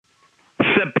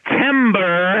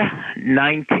September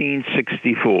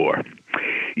 1964.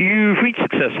 You've reached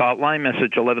Success Hotline,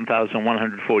 message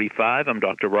 11,145. I'm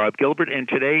Dr. Rob Gilbert, and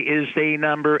today is day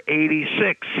number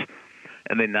 86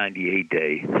 and the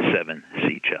 98-day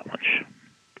 7C Challenge.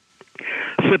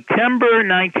 September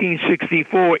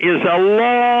 1964 is a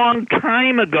long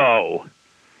time ago.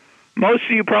 Most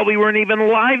of you probably weren't even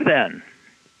alive then.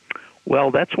 Well,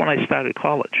 that's when I started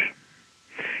college.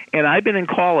 And I've been in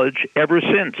college ever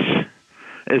since,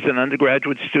 as an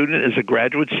undergraduate student, as a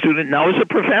graduate student, now as a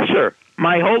professor.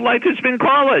 My whole life has been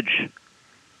college.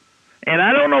 And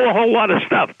I don't know a whole lot of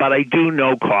stuff, but I do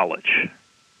know college.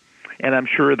 And I'm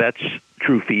sure that's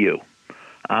true for you.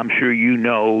 I'm sure you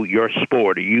know your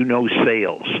sport, or you know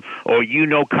sales, or you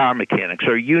know car mechanics,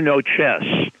 or you know chess.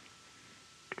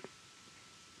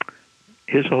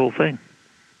 Here's the whole thing.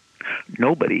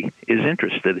 Nobody is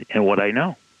interested in what I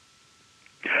know.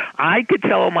 I could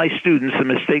tell my students the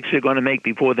mistakes they're going to make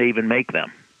before they even make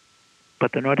them,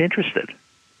 but they're not interested.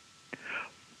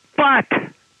 But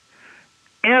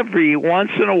every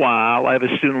once in a while, I have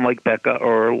a student like Becca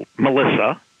or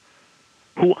Melissa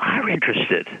who are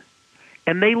interested,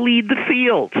 and they lead the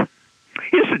field.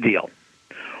 Here's the deal.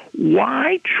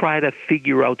 Why try to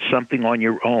figure out something on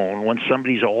your own when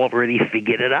somebody's already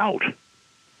figured it out?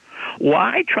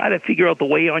 Why try to figure out the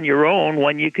way on your own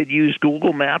when you could use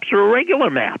Google Maps or a regular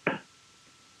map?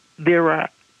 There are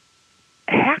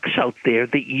hacks out there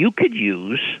that you could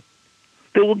use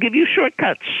that will give you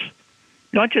shortcuts.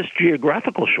 Not just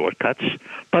geographical shortcuts,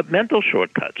 but mental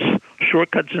shortcuts.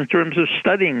 Shortcuts in terms of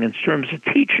studying, in terms of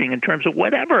teaching, in terms of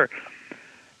whatever.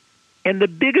 And the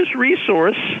biggest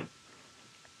resource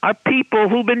are people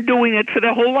who've been doing it for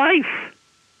their whole life.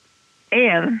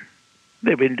 And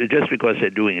they've been, just because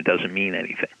they're doing it doesn't mean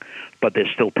anything, but they're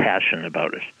still passionate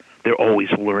about it. They're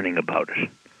always learning about it.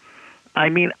 I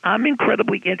mean, I'm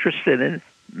incredibly interested in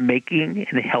making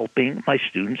and helping my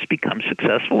students become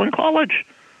successful in college.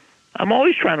 I'm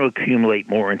always trying to accumulate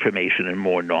more information and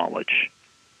more knowledge.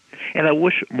 And I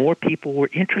wish more people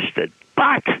were interested.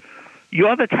 But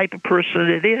you're the type of person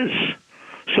that is.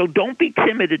 So don't be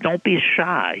timid and don't be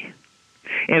shy.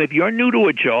 And if you're new to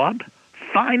a job,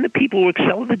 find the people who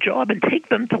excel at the job and take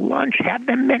them to lunch. Have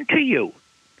them mentor you.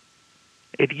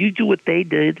 If you do what they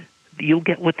did, you'll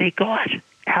get what they got.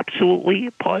 Absolutely,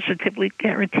 positively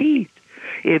guaranteed.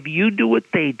 If you do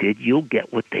what they did, you'll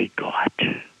get what they got.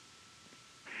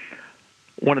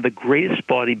 One of the greatest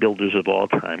bodybuilders of all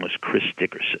time was Chris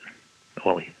Dickerson.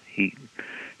 Well,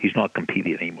 he's not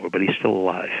competing anymore, but he's still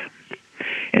alive.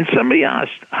 And somebody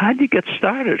asked, how'd you get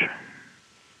started?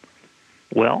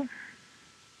 Well,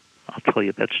 I'll tell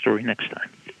you that story next time.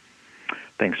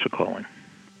 Thanks for calling.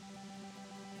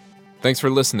 Thanks for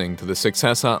listening to the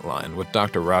Success Hotline with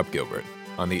Dr. Rob Gilbert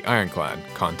on the Ironclad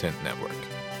Content Network.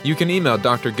 You can email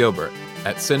Dr. Gilbert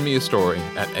at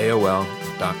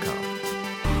sendmeastory@aol.com.